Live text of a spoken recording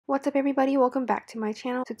What's up everybody, welcome back to my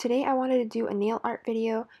channel. So today I wanted to do a nail art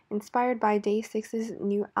video inspired by DAY6's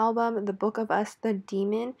new album, The Book of Us, The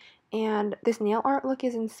Demon. And this nail art look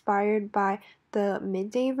is inspired by the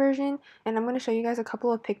Midday version, and I'm going to show you guys a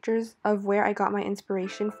couple of pictures of where I got my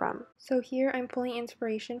inspiration from. So here I'm pulling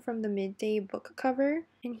inspiration from the Midday book cover,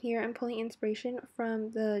 and here I'm pulling inspiration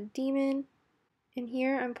from the demon, and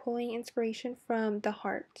here I'm pulling inspiration from the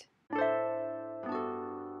heart.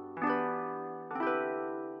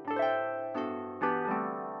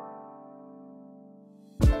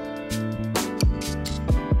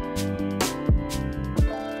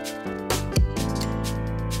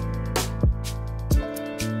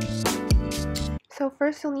 So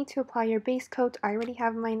first you'll need to apply your base coat. I already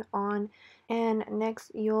have mine on, and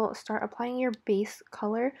next you'll start applying your base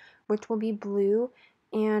color, which will be blue,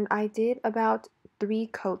 and I did about 3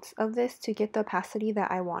 coats of this to get the opacity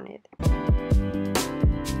that I wanted.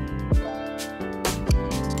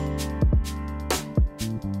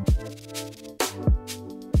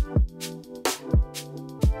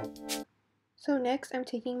 So next I'm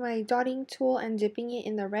taking my dotting tool and dipping it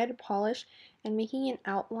in the red polish and making an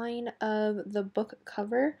outline of the book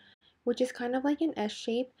cover, which is kind of like an S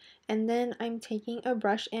shape, and then I'm taking a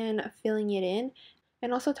brush and filling it in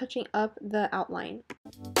and also touching up the outline.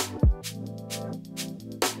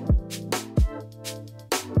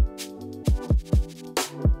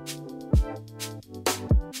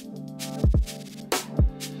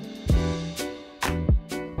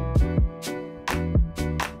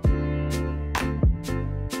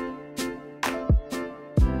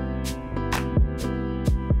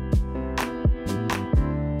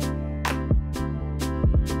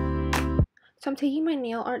 So I'm taking my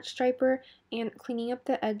nail art striper and cleaning up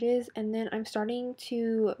the edges, and then I'm starting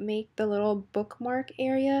to make the little bookmark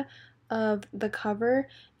area of the cover,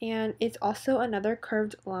 and it's also another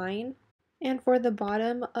curved line. And for the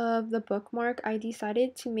bottom of the bookmark, I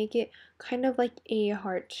decided to make it kind of like a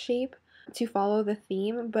heart shape to follow the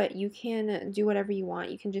theme, but you can do whatever you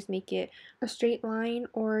want. You can just make it a straight line,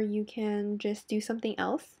 or you can just do something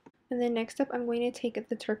else. And then next up, I'm going to take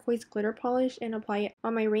the turquoise glitter polish and apply it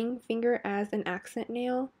on my ring finger as an accent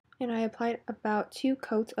nail. And I applied about 2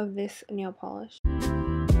 coats of this nail polish.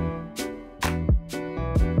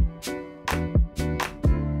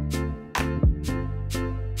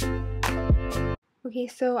 Okay,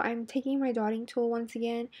 so I'm taking my dotting tool once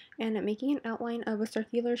again and making an outline of a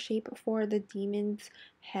circular shape for the demon's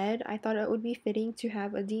head. I thought it would be fitting to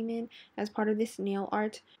have a demon as part of this nail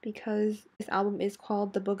art because this album is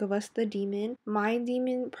called The Book of Us, The Demon. My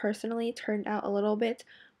demon personally turned out a little bit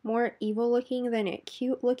more evil looking than it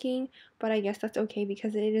cute looking, but I guess that's okay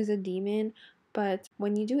because it is a demon. But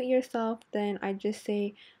when you do it yourself, then I just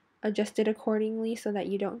say adjust it accordingly so that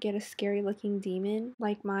you don't get a scary looking demon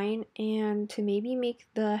like mine, and to maybe make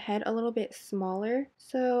the head a little bit smaller.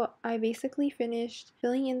 So I basically finished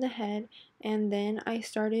filling in the head, and then I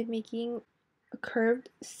started making a curved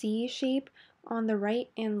C shape on the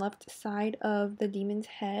right and left side of the demon's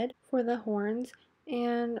head for the horns.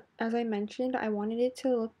 And as I mentioned, I wanted it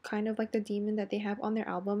to look kind of like the demon that they have on their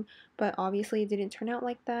album, but obviously it didn't turn out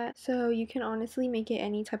like that. So you can honestly make it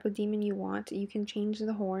any type of demon you want. You can change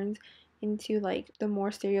the horns into like the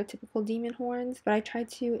more stereotypical demon horns, but I tried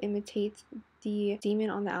to imitate the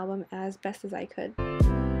demon on the album as best as I could.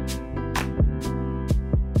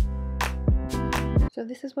 So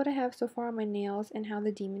this is what I have so far on my nails and how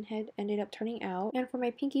the demon head ended up turning out. And for my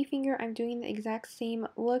pinky finger, I'm doing the exact same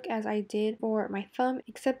look as I did for my thumb,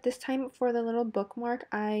 except this time for the little bookmark,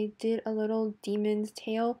 I did a little demon's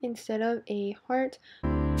tail instead of a heart.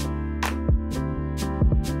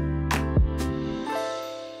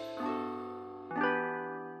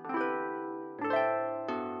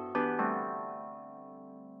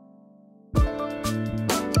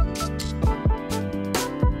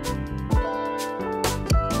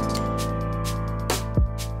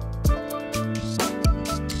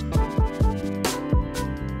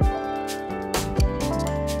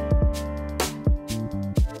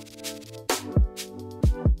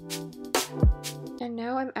 And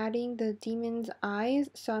now I'm adding the demon's eyes,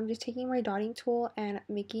 so I'm just taking my dotting tool and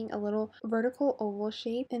making a little vertical oval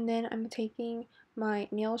shape, and then I'm taking my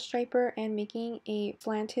nail striper and making a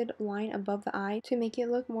slanted line above the eye to make it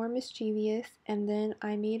look more mischievous, and then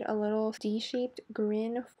I made a little D-shaped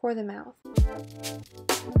grin for the mouth.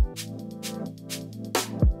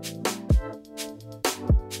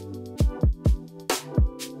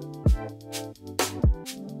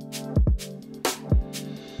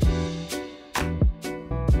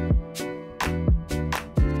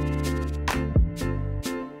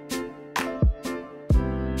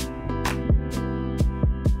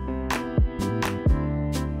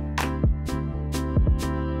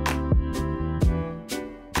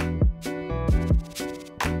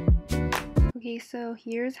 So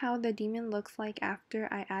here's how the demon looks like after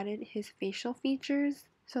I added his facial features.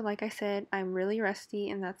 So like I said, I'm really rusty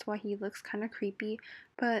and that's why he looks kind of creepy.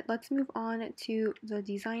 But let's move on to the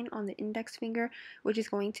design on the index finger, which is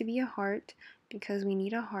going to be a heart because we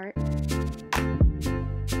need a heart.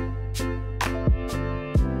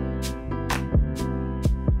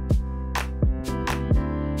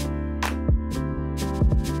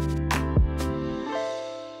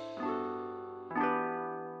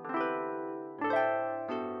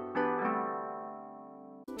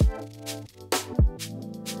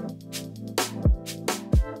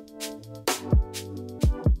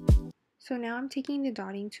 So now I'm taking the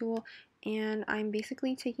dotting tool and I'm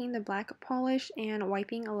basically taking the black polish and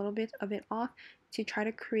wiping a little bit of it off to try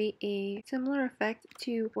to create a similar effect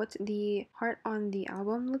to what the heart on the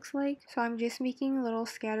album looks like. So I'm just making little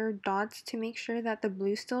scattered dots to make sure that the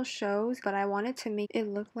blue still shows, but I wanted to make it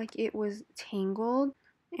look like it was tangled.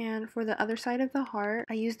 And for the other side of the heart,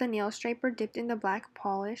 I used the nail striper dipped in the black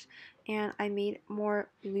polish and I made more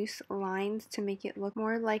loose lines to make it look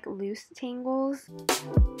more like loose tangles.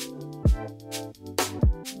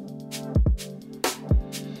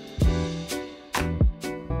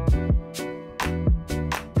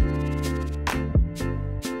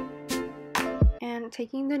 And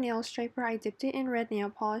taking the nail striper, I dipped it in red nail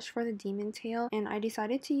polish for the demon tail, and I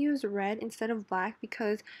decided to use red instead of black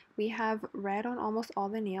because we have red on almost all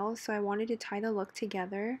the nails, so I wanted to tie the look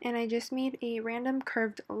together. And I just made a random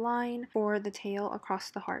curved line for the tail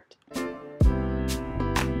across the heart.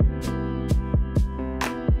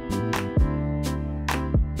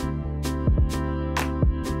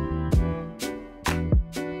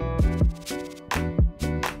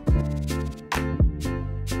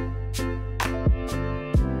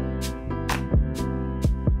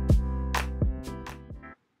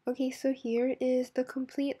 Okay, so here is the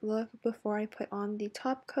complete look before I put on the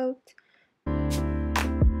top coat.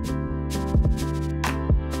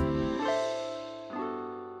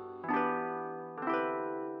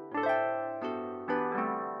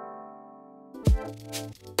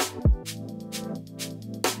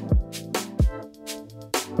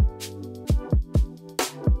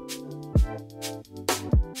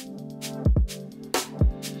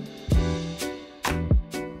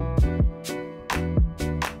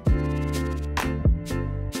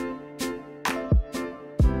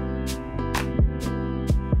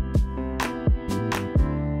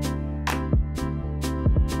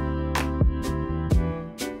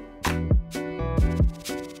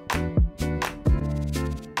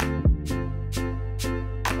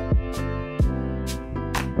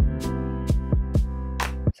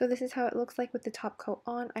 So this is how it looks like with the top coat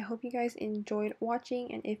on. I hope you guys enjoyed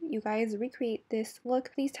watching, and if you guys recreate this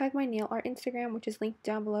look, please tag my nail art Instagram, which is linked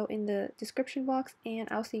down below in the description box, and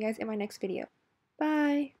I'll see you guys in my next video.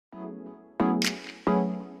 Bye!